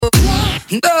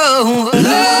Go,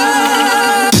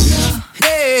 love,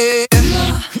 yeah,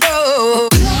 go,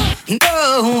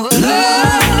 go,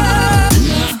 love,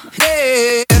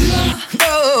 yeah,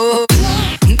 go,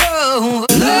 go,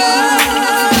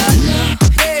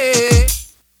 love, yeah,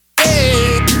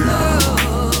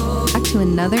 Back to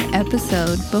another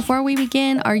episode. Before we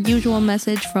begin, our usual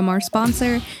message from our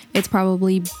sponsor. It's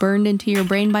probably burned into your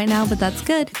brain by now, but that's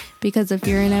good, because if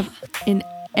you're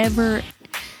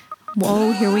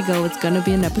whoa, here we go. It's going to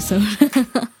be an episode.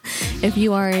 If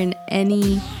you are in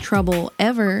any trouble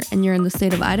ever and you're in the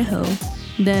state of Idaho,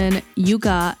 then you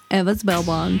got Eva's Bail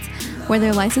Bonds, where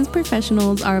their licensed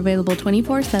professionals are available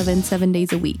 24/7, 7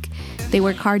 days a week. They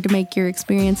work hard to make your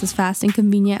experience as fast and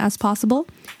convenient as possible.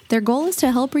 Their goal is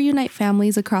to help reunite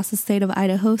families across the state of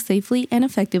Idaho safely and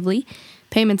effectively.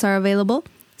 Payments are available.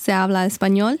 Se habla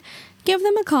español. Give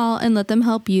them a call and let them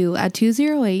help you at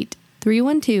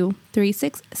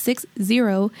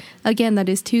 208-312-3660. Again, that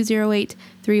is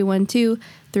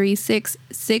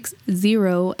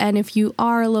 208-312-3660. And if you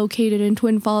are located in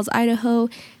Twin Falls, Idaho,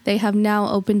 they have now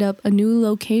opened up a new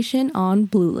location on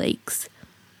Blue Lakes.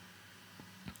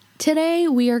 Today,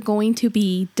 we are going to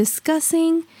be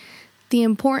discussing the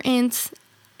importance,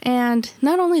 and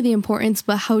not only the importance,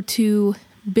 but how to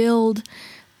build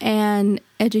and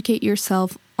educate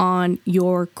yourself on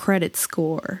your credit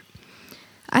score.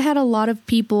 I had a lot of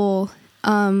people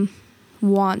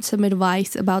want some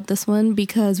advice about this one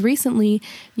because recently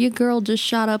your girl just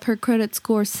shot up her credit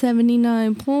score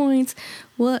 79 points.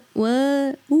 What?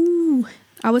 Ooh.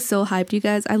 I was so hyped, you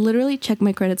guys. I literally check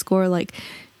my credit score like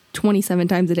 27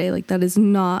 times a day. Like, that is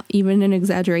not even an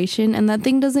exaggeration. And that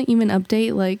thing doesn't even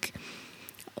update. Like,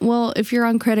 well, if you're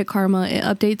on Credit Karma, it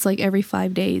updates like every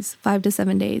 5 days, 5 to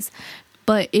 7 days.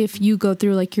 But if you go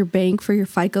through like your bank for your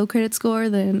FICO credit score,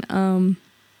 then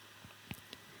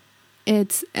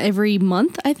it's every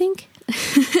month, I think.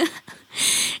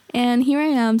 And here I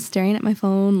am staring at my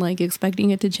phone, like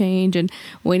expecting it to change and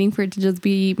waiting for it to just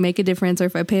make a difference. Or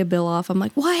if I pay a bill off, I'm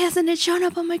like, why hasn't it shown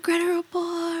up on my credit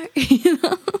report? You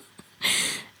know?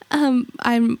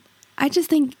 I just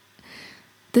think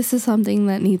this is something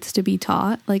that needs to be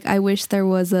taught. Like, I wish there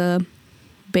was a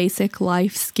basic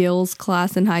life skills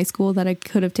class in high school that I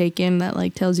could have taken that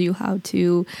like tells you how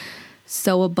to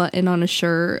sew a button on a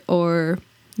shirt, or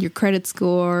your credit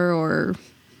score, or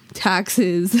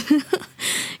taxes.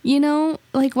 You know,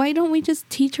 like, why don't we just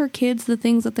teach our kids the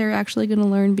things that they're actually going to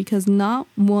learn? Because not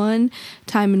one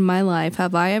time in my life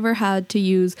have I ever had to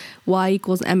use y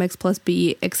equals mx plus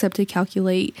b except to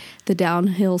calculate the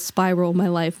downhill spiral my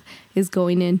life is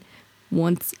going in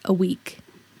once a week.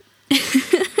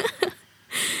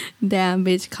 Damn,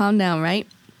 bitch, calm down, right?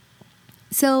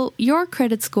 So your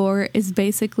credit score is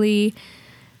basically,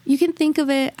 you can think of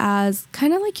it as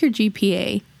kind of like your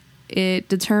GPA. It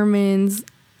determines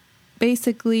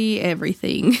basically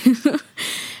everything.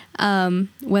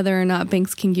 Whether or not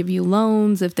banks can give you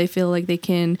loans, if they feel like they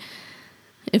can,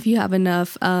 if you have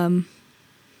enough kind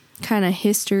of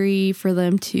history for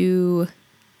them to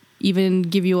even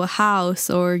give you a house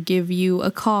or give you a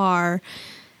car.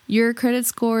 Your credit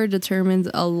score determines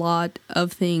a lot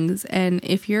of things. And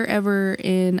if you're ever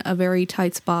in a very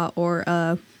tight spot or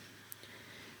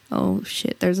oh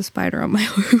shit, there's a spider on my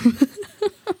arm.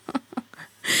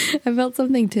 I felt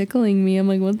something tickling me. I'm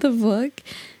like, what the fuck?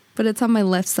 But it's on my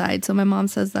left side. So my mom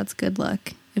says that's good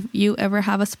luck. If you ever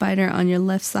have a spider on your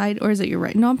left side, or is it your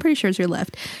right? No, I'm pretty sure it's your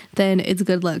left. Then it's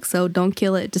good luck. So don't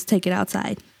kill it. Just take it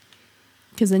outside.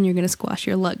 Because then you're going to squash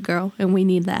your luck, girl. And we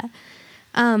need that.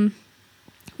 What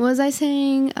was I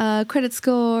saying? Credit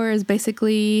score is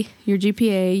basically your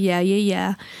GPA.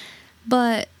 Yeah.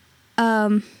 But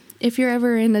if you're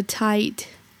ever in a tight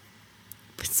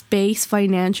space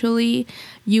financially,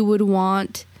 you would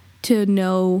want to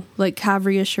know, like, have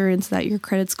reassurance that your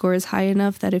credit score is high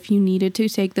enough that if you needed to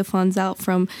take the funds out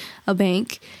from a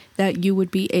bank, that you would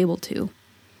be able to.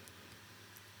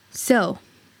 So,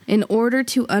 in order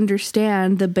to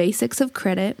understand the basics of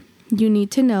credit, you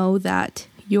need to know that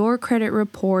your credit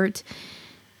report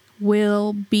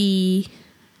will be,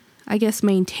 I guess,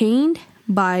 maintained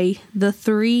by the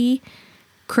 3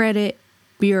 credit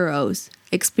bureaus: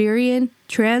 Experian,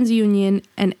 TransUnion,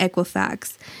 and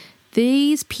Equifax.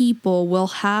 These people will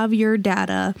have your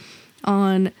data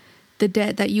on the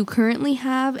debt that you currently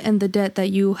have and the debt that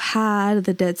you had,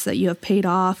 the debts that you have paid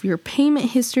off, your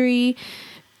payment history,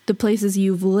 the places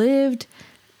you've lived,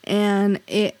 and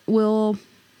it will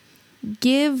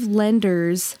give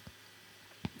lenders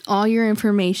all your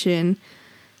information,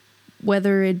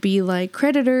 whether it be like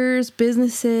creditors,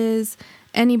 businesses,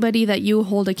 anybody that you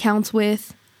hold accounts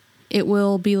with. It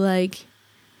will be like,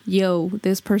 yo,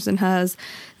 this person has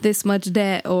this much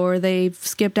debt, or they've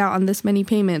skipped out on this many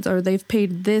payments, or they've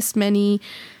paid this many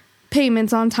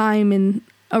payments on time in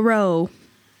a row.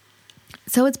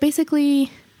 So it's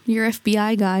basically your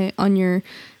FBI guy on your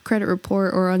credit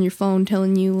report or on your phone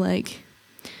telling you, like,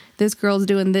 this girl's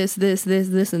doing this, this,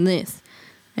 and this.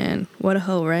 And what a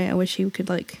hoe, right? I wish he could,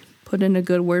 like, put in a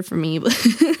good word for me, but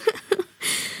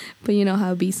but you know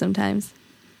how it be sometimes.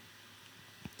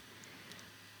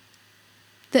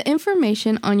 The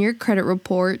information on your credit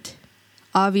report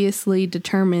obviously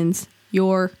determines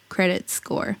your credit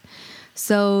score.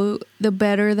 So the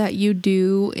better that you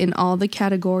do in all the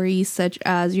categories, such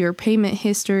as your payment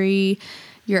history,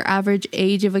 your average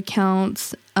age of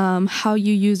accounts, how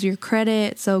you use your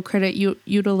credit, so credit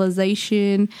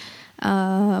utilization,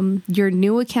 your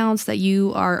new accounts that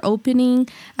you are opening,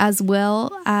 as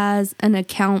well as an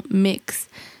account mix.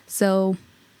 So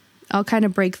I'll kind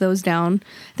of break those down.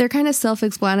 They're kind of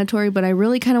self-explanatory, but I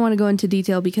really kind of want to go into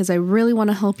detail because I really want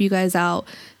to help you guys out.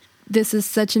 This is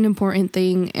such an important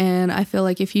thing, and I feel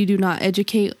like if you do not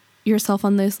educate yourself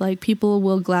on this, like, people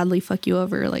will gladly fuck you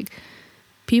over. Like,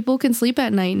 people can sleep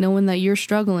at night knowing that you're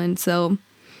struggling. So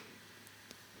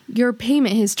your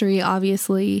payment history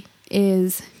obviously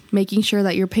is making sure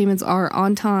that your payments are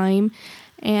on time.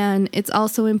 And it's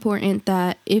also important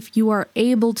that if you are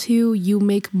able to, you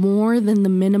make more than the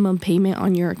minimum payment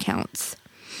on your accounts.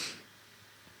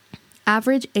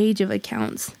 Average age of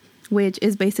accounts, which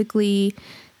is basically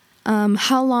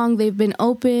how long they've been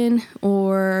open,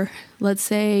 or let's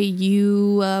say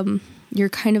you're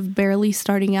kind of barely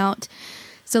starting out.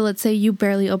 So let's say you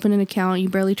barely opened an account, you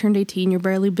barely turned 18, you're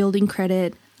barely building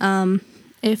credit.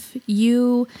 If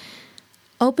you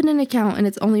open an account and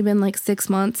it's only been like 6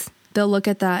 months, they'll look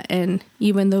at that, and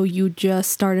even though you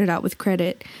just started out with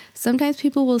credit, sometimes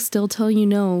people will still tell you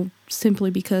no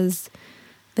simply because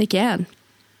they can.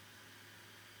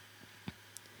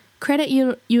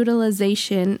 Credit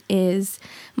utilization is,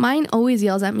 mine always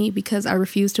yells at me because I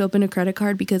refuse to open a credit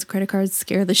card because credit cards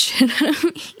scare the shit out of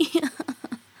me.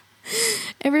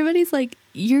 Everybody's like,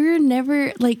 you're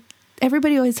never, like,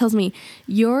 everybody always tells me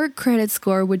your credit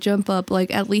score would jump up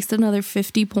like at least another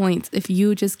 50 points if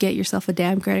you just get yourself a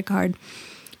damn credit card.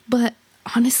 But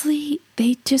honestly,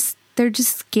 they're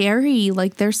just scary.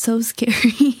 Like, they're so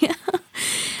scary.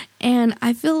 And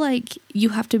I feel like you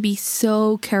have to be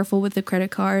so careful with the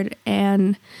credit card.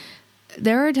 And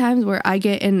there are times where I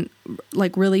get in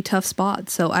like really tough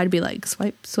spots. So I'd be like,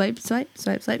 swipe, swipe, swipe,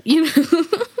 swipe, swipe, you know.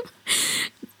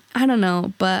 I don't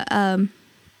know, but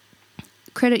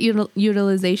credit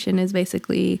utilization is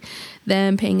basically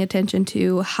them paying attention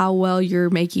to how well you're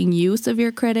making use of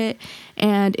your credit.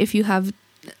 And if you have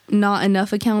not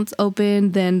enough accounts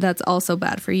open, then that's also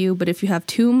bad for you. But if you have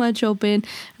too much open,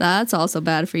 that's also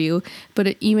bad for you.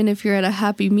 But even if you're at a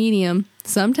happy medium,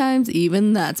 sometimes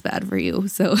even that's bad for you.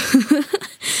 So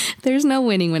there's no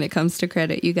winning when it comes to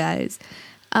credit, you guys.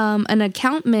 An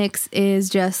account mix is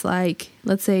just like,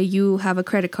 let's say you have a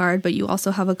credit card, but you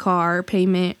also have a car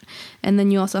payment, and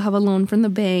then you also have a loan from the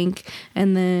bank,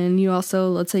 and then you also,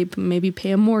 let's say, maybe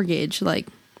pay a mortgage. Like,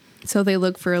 so they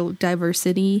look for a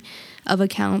diversity of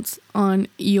accounts on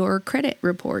your credit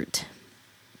report.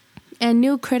 And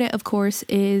new credit, of course,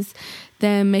 is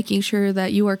them making sure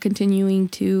that you are continuing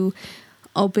to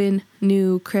open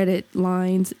new credit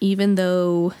lines, even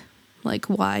though, like,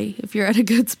 why? If you're at a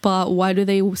good spot, why do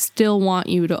they still want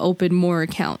you to open more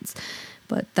accounts?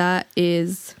 But that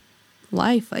is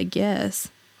life, I guess.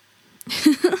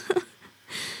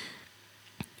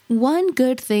 One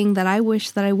good thing that I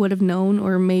wish that I would have known,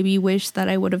 or maybe wish that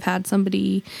I would have had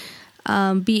somebody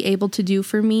be able to do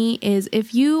for me, is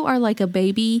if you are like a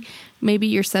baby, maybe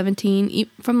you're 17,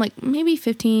 from like maybe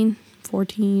 15,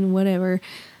 14, whatever,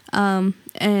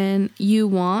 and you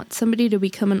want somebody to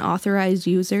become an authorized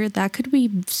user, that could be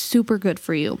super good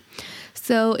for you.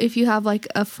 So if you have like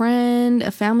a friend,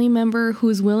 a family member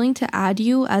who's willing to add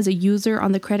you as a user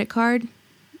on the credit card,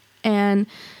 and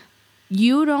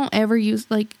you don't ever use,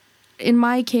 like in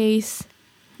my case,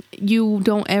 you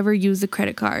don't ever use the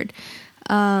credit card.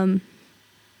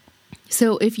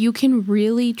 So if you can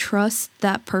really trust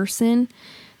that person,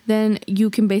 then you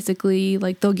can basically,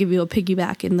 like, they'll give you a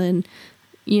piggyback, and then,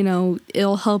 you know,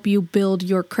 it'll help you build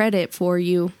your credit for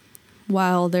you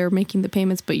while they're making the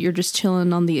payments, but you're just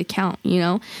chilling on the account, you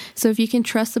know? So if you can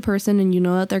trust the person and you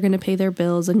know that they're going to pay their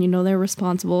bills and you know they're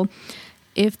responsible,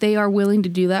 if they are willing to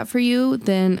do that for you,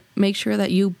 then make sure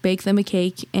that you bake them a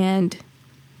cake and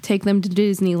take them to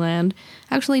Disneyland.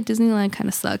 Actually, Disneyland kind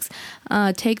of sucks.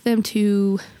 Take them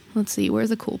to, let's see,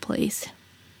 where's a cool place?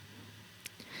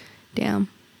 Damn.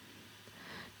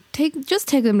 take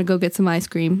them to go get some ice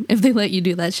cream if they let you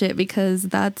do that shit, because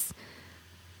that's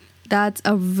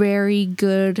a very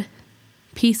good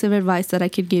piece of advice that I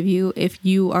could give you if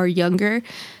you are younger.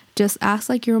 Just ask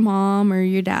like your mom or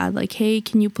your dad, like, hey,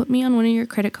 can you put me on one of your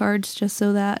credit cards just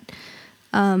so that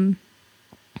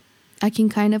I can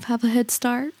kind of have a head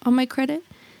start on my credit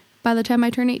by the time I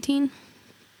turn 18.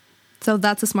 So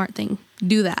that's a smart thing.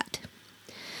 Do that.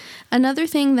 Another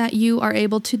thing that you are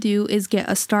able to do is get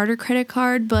a starter credit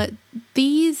card, but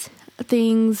these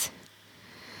things,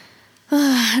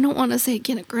 I don't want to say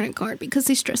get a credit card because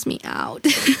they stress me out.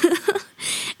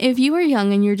 If you are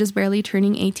young and you're just barely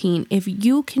turning 18, if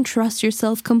you can trust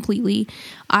yourself completely,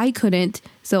 I couldn't,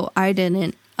 so I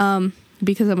didn't,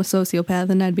 because I'm a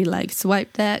sociopath, and I'd be like,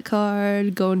 swipe that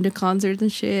card, going to concerts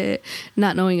and shit,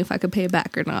 not knowing if I could pay it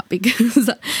back or not,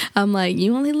 because I'm like,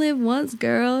 you only live once,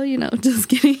 girl, just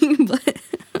kidding,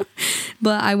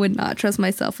 but I would not trust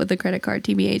myself with a credit card,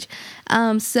 TBH.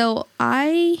 So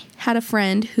I had a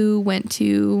friend who went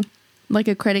to like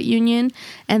a credit union,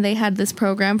 and they had this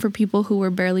program for people who were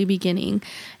barely beginning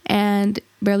on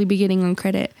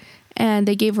credit, and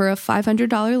they gave her a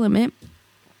 $500 limit,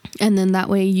 and then that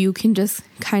way you can just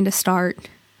kind of start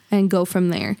and go from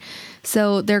there.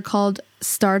 So they're called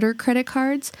starter credit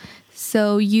cards.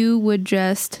 So you would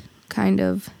just kind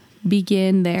of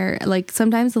begin there. Like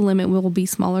sometimes the limit will be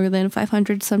smaller than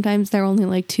 500. Sometimes they're only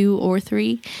like 2 or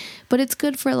 3, but it's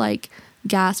good for like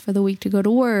gas for the week to go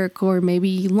to work, or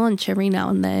maybe lunch every now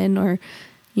and then, or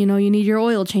you need your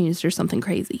oil changed or something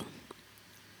crazy.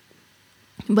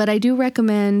 But I do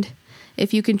recommend,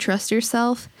 if you can trust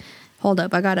yourself, hold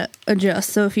up, I gotta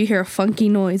adjust, so if you hear a funky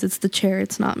noise, it's the chair,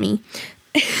 it's not me.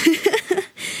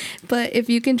 But if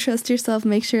you can trust yourself,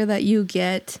 make sure that you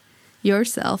get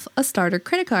yourself a starter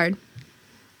credit card.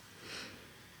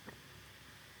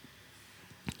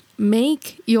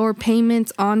 Make your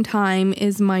payments on time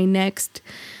is my next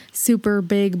super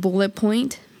big bullet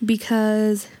point,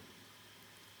 because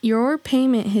your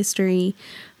payment history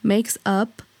makes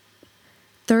up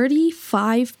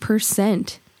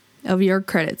 35% of your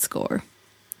credit score.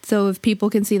 So if people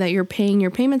can see that you're paying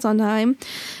your payments on time,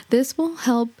 this will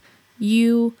help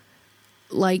you,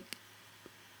 like,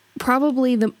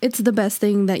 probably it's the best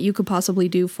thing that you could possibly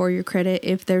do for your credit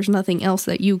if there's nothing else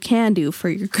that you can do for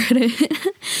your credit.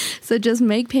 So just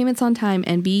make payments on time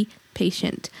and be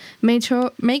patient. Make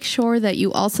sure that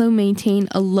you also maintain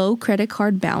a low credit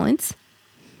card balance,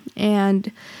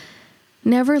 and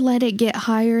never let it get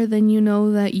higher than you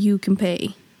know that you can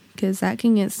pay, because that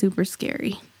can get super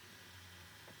scary.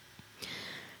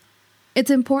 It's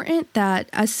important that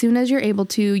as soon as you're able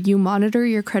to, you monitor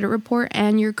your credit report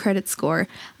and your credit score.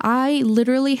 I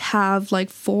literally have like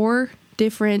 4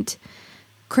 different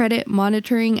credit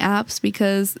monitoring apps,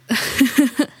 because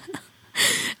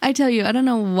I tell you, I don't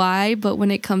know why, but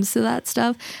when it comes to that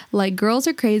stuff, like, girls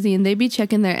are crazy and they be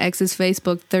checking their ex's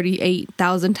Facebook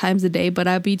 38,000 times a day, but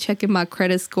I be checking my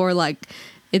credit score like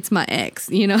it's my ex,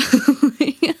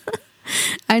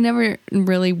 I never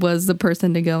really was the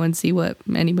person to go and see what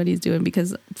anybody's doing,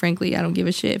 because frankly, I don't give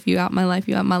a shit. If you out my life,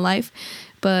 you out my life.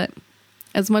 But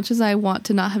as much as I want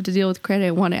to not have to deal with credit,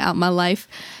 I want it out my life,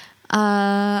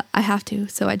 I have to.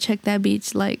 So I check that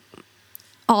beach like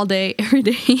all day, every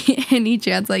day, any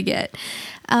chance I get.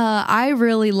 I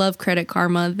really love Credit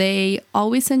Karma. They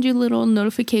always send you little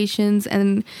notifications,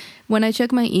 and when I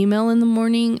check my email in the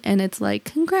morning and it's like,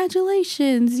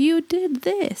 congratulations, you did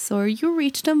this, or you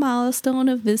reached a milestone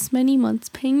of this many months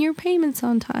paying your payments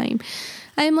on time,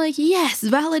 I'm like, yes,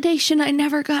 validation I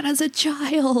never got as a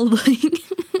child.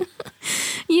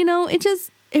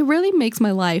 It really makes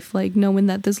my life, like, knowing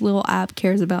that this little app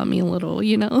cares about me a little,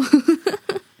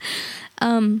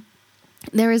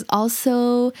 There is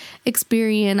also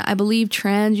Experian. I believe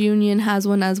TransUnion has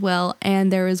one as well,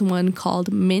 and there is one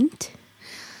called Mint.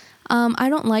 I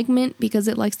don't like Mint because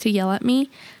it likes to yell at me.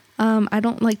 I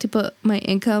don't like to put my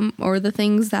income or the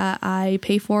things that I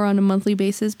pay for on a monthly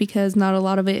basis, because not a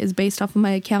lot of it is based off of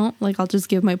my account. Like, I'll just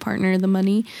give my partner the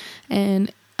money,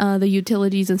 and the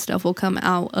utilities and stuff will come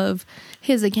out of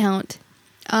his account.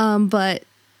 But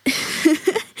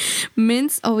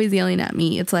Mint's always yelling at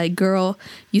me. It's like, girl,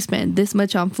 you spent this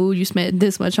much on food, you spent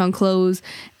this much on clothes,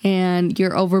 and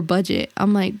you're over budget.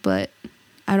 I'm like, but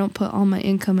I don't put all my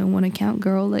income in one account,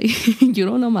 girl. Like, you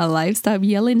don't know my life. Stop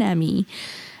yelling at me.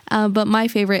 But my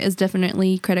favorite is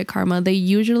definitely Credit Karma. They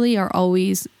usually are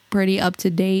always pretty up to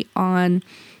date on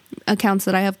accounts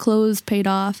that I have closed, paid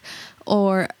off,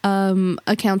 or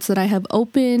accounts that I have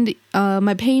opened,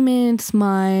 my payments,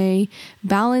 my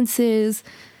balances.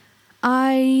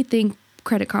 I think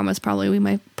Credit Karma is probably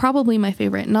my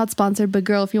favorite. Not sponsored, but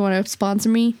girl, if you want to sponsor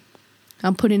me,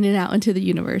 I'm putting it out into the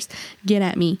universe. Get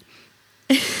at me.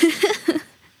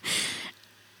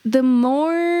 The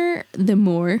more,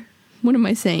 what am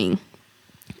I saying?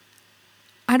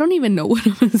 I don't even know what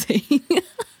I'm saying.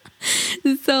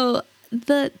 So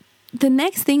the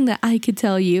next thing that I could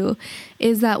tell you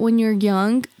is that when you're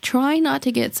young, try not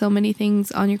to get so many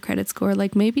things on your credit score.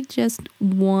 Like maybe just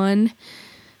one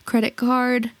credit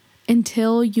card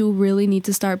until you really need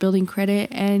to start building credit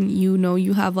and you know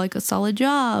you have like a solid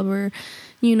job, or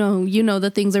you know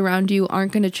that things around you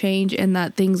aren't going to change and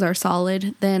that things are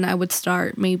solid. Then I would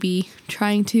start maybe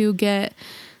trying to get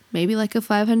maybe like a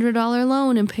 $500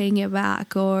 loan and paying it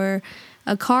back, or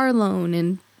a car loan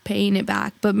and paying it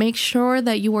back. But make sure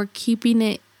that you are keeping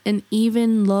it an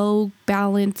even, low,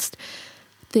 balanced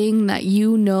thing that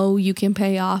you know you can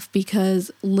pay off,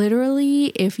 because literally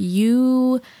if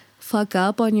you fuck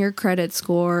up on your credit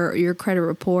score or your credit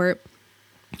report,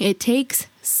 it takes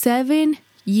 7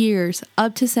 years,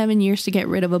 up to 7 years, to get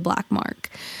rid of a black mark.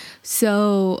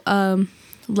 So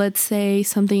let's say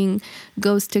something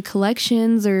goes to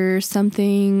collections or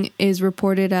something is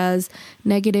reported as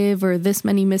negative or this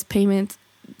many missed payments.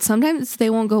 Sometimes they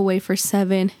won't go away for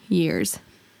 7 years.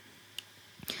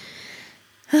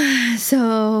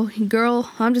 So, girl,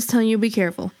 I'm just telling you, be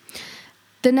careful.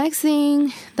 The next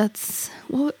thing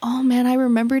oh man, I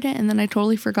remembered it and then I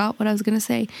totally forgot what I was going to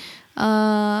say.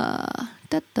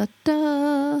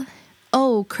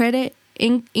 Oh, credit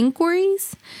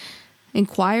inquiries.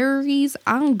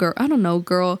 I don't know,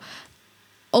 girl.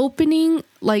 Opening,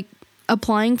 like,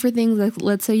 applying for things, like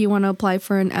let's say you want to apply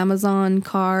for an Amazon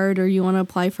card, or you want to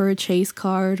apply for a Chase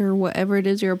card, or whatever it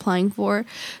is you're applying for,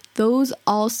 those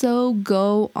also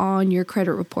go on your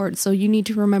credit report. So you need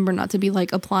to remember not to be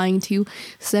like applying to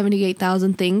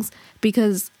 78,000 things,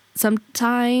 because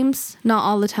sometimes, not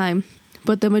all the time,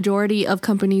 but the majority of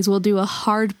companies will do a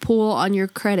hard pull on your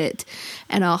credit,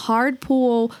 and a hard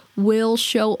pull will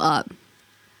show up.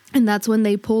 And that's when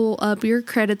they pull up your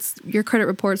credit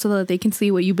report so that they can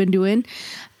see what you've been doing.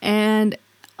 And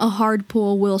a hard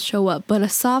pull will show up, but a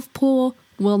soft pull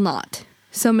will not.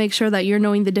 So make sure that you're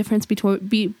knowing the difference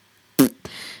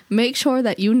make sure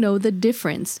that you know the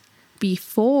difference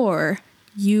before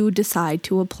you decide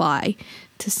to apply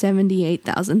to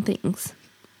 78,000 things.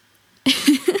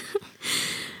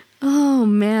 Oh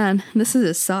man, this is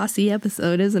a saucy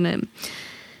episode, isn't it?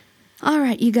 All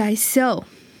right, you guys. So,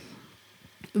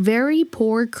 very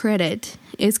poor credit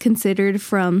is considered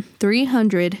from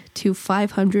 300 to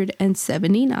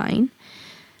 579,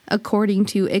 according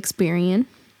to Experian.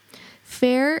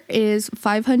 Fair is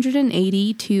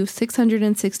 580 to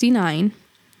 669.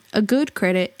 A good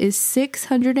credit is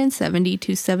 670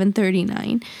 to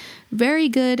 739. Very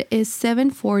good is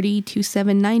 740 to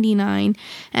 799.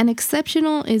 And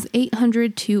exceptional is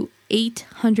 800 to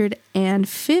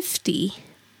 850.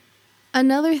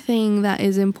 Another thing that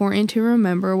is important to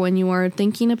remember when you are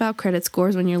thinking about credit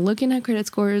scores, when you're looking at credit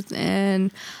scores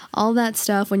and all that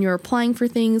stuff, when you're applying for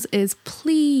things, is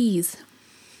please,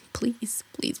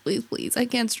 I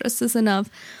can't stress this enough,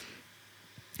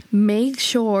 make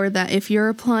sure that if you're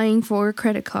applying for a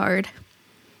credit card,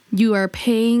 you are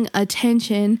paying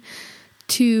attention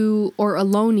to, or a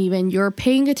loan even, you're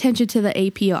paying attention to the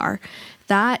APR.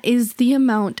 That is the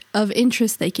amount of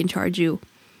interest they can charge you.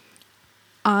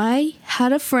 I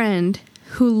had a friend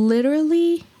who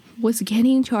literally was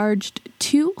getting charged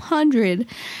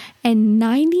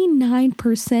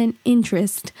 299%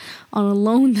 interest on a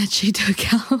loan that she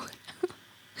took out.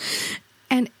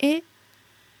 And it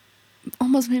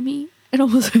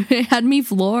had me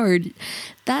floored.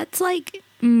 That's like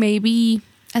maybe,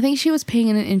 I think she was paying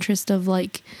an interest of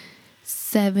like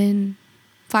 $5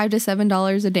 to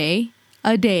 $7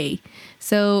 a day.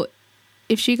 So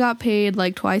if she got paid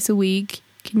like twice a week,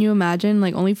 can you imagine?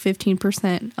 Like only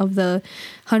 15% of the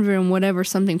 100 and whatever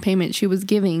something payment she was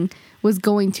giving was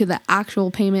going to the actual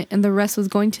payment, and the rest was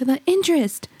going to the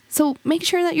interest. So make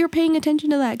sure that you're paying attention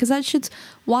to that, because that shit's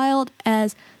wild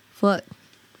as fuck.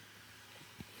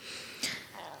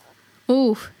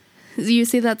 Oh, you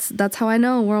see, that's how I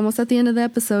know we're almost at the end of the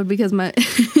episode, because my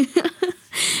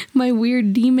my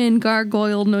weird demon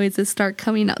gargoyle noises start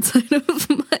coming outside of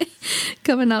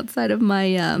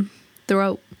my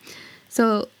throat.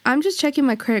 So I'm just checking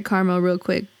my Credit Karma real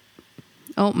quick.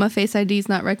 Oh, my Face ID is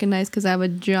not recognized because I have a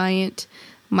giant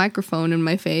microphone in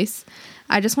my face.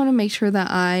 I just want to make sure that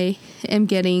I am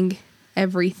getting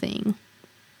everything.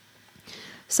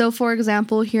 So for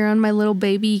example, here on my little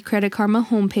baby Credit Karma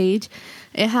homepage,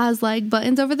 it has like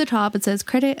buttons over the top. It says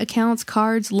credit, accounts,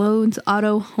 cards, loans,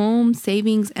 auto, home,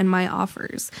 savings, and my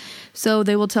offers. So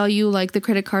they will tell you like the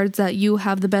credit cards that you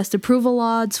have the best approval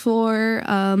odds for.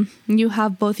 You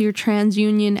have both your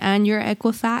TransUnion and your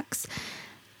Equifax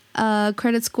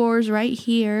credit scores right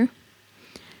here.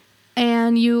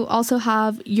 And you also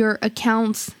have your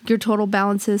accounts, your total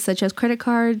balances, such as credit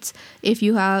cards. If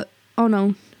you have,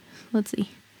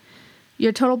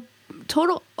 your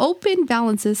total open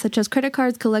balances, such as credit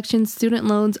cards, collections, student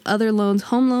loans, other loans,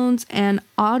 home loans, and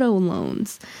auto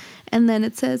loans. And then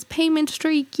it says payment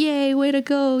streak. Yay, way to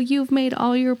go. You've made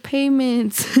all your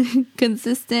payments.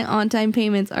 Consistent on-time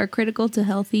payments are critical to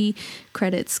healthy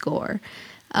credit score.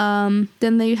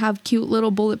 Then they have cute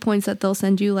little bullet points that they'll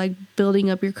send you, like building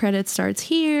up your credit starts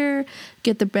here,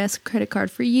 get the best credit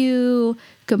card for you,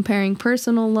 comparing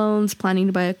personal loans, planning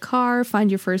to buy a car,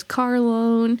 find your first car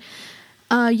loan.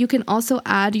 You can also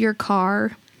add your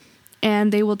car,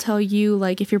 and they will tell you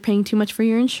like if you're paying too much for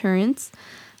your insurance.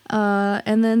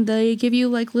 And then they give you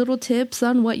like little tips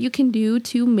on what you can do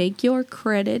to make your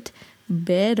credit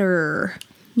better.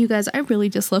 You guys, I really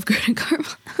just love Credit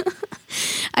Karma.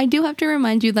 I do have to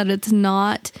remind you that it's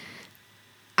not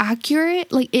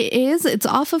accurate. Like it's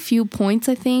off a few points.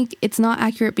 I think it's not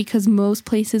accurate because most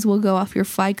places will go off your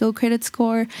FICO credit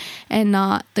score and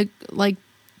not the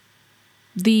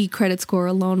credit score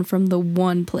alone from the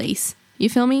one place. You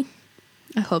feel me?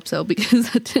 I hope so,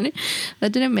 because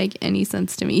that didn't make any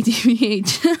sense to me,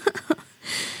 TBH.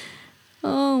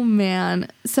 Oh man.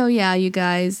 So yeah, you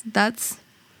guys, that's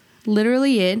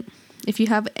literally it. If you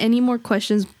have any more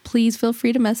questions, please feel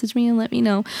free to message me and let me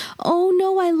know. Oh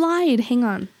no, I lied. Hang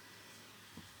on.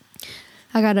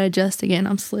 I gotta adjust again.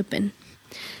 I'm slipping.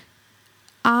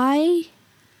 I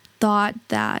thought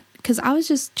that because I was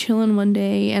just chilling one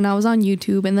day and I was on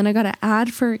YouTube, and then I got an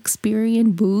ad for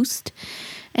Experian Boost,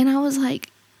 and I was like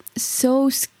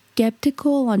so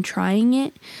skeptical on trying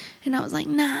it, and I was like,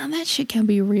 nah, that shit can't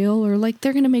be real, or like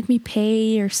they're gonna make me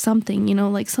pay or something,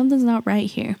 like something's not right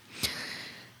here.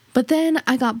 But then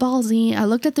I got ballsy. I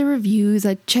looked at the reviews,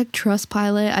 I checked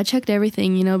Trustpilot, I checked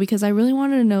everything, because I really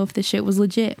wanted to know if this shit was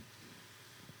legit.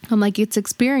 I'm like, it's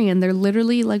Experian, they're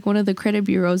literally like one of the credit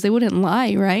bureaus, they wouldn't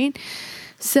lie, right?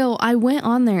 So I went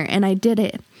on there and I did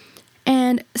it.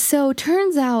 And so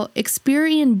turns out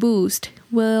Experian Boost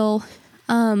will,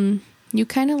 you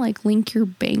kind of like link your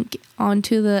bank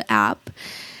onto the app.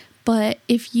 But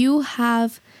if you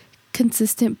have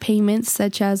consistent payments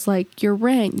such as like your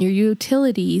rent, your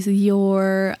utilities,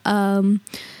 your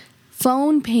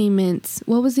phone payments.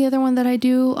 What was the other one that I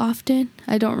do often?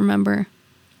 I don't remember.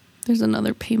 There's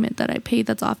another payment that I pay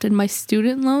that's often my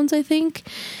student loans, I think.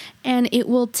 And it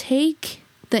will take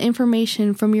the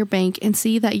information from your bank and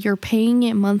see that you're paying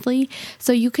it monthly.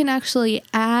 So you can actually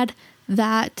add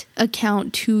that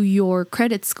account to your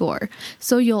credit score.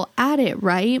 So you'll add it,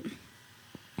 right?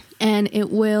 And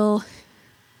it will,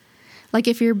 like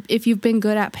if you've been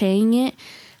good at paying it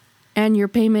and your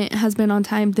payment has been on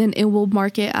time, then it will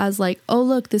mark it as like, oh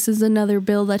look, this is another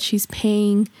bill that she's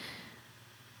paying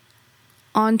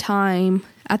on time,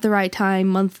 at the right time,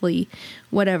 monthly,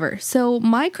 whatever. So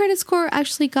my credit score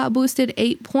actually got boosted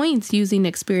 8 points using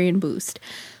Experian Boost.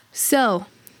 So,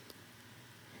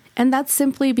 and that's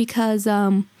simply because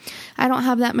I don't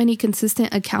have that many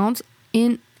consistent accounts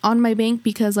on my bank,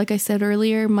 because like I said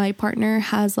earlier, my partner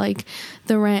has like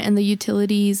the rent and the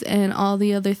utilities and all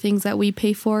the other things that we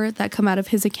pay for that come out of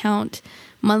his account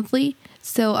monthly.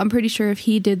 So I'm pretty sure if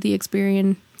he did the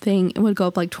Experian thing, it would go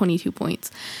up like 22 points.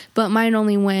 But mine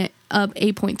only went up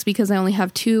 8 points because I only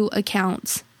have 2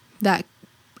 accounts that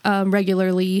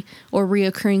regularly or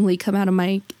reoccurringly come out of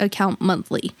my account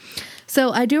monthly.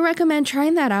 So I do recommend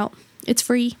trying that out. It's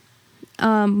free.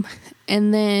 And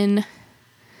then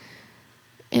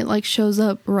it like shows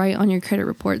up right on your credit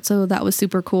report. So that was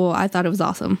super cool. I thought it was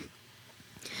awesome.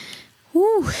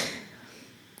 Whew.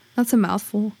 That's a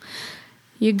mouthful.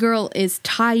 Your girl is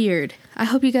tired. I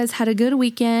hope you guys had a good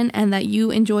weekend and that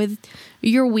you enjoyed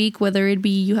your week, whether it be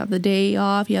you have the day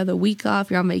off, you have the week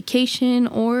off, you're on vacation,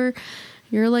 or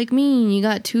you're like me and you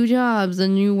got 2 jobs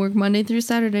and you work Monday through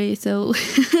Saturday. So,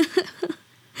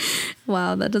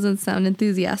 wow, that doesn't sound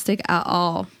enthusiastic at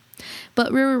all.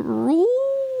 But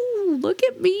look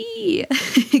at me.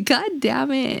 God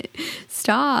damn it.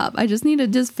 Stop. I just need to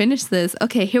just finish this.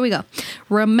 Okay, here we go.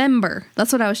 Remember.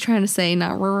 That's what I was trying to say.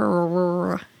 Not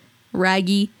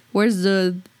raggy. Where's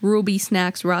the Ruby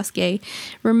Snacks Roske?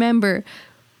 Remember,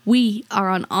 we are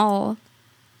on all.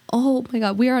 Oh my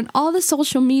God. We are on all the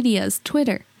social medias.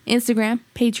 Twitter, Instagram,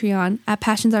 Patreon at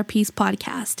Passions Are Peace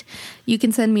Podcast. You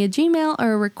can send me a Gmail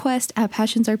or a request at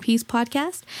Passions Are Peace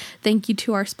Podcast. Thank you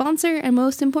to our sponsor, and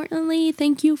most importantly,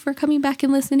 thank you for coming back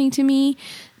and listening to me,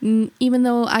 even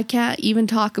though I can't even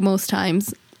talk most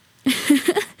times.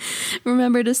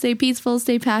 Remember to stay peaceful,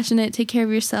 stay passionate, take care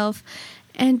of yourself,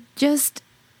 and just,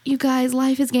 you guys,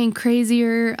 life is getting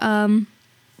crazier.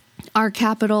 Our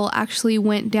capital actually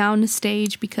went down a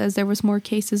stage because there was more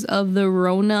cases of the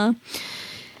Rona.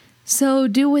 So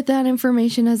do with that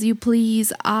information as you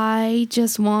please. I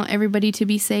just want everybody to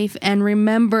be safe, and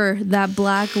remember that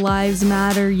Black Lives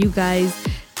Matter, you guys.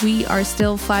 We are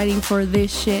still fighting for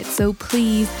this shit. So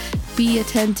please be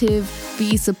attentive,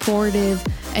 be supportive,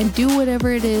 and do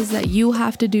whatever it is that you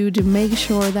have to do to make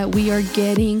sure that we are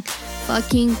getting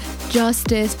fucking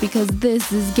justice, because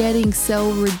this is getting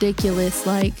so ridiculous.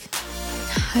 Like,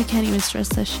 I can't even stress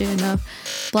that shit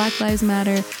enough. Black Lives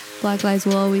Matter. Black lives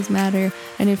will always matter.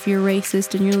 And if you're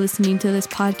racist and you're listening to this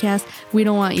podcast, we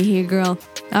don't want you here, girl.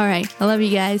 All right. I love you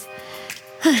guys.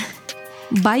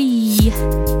 Bye.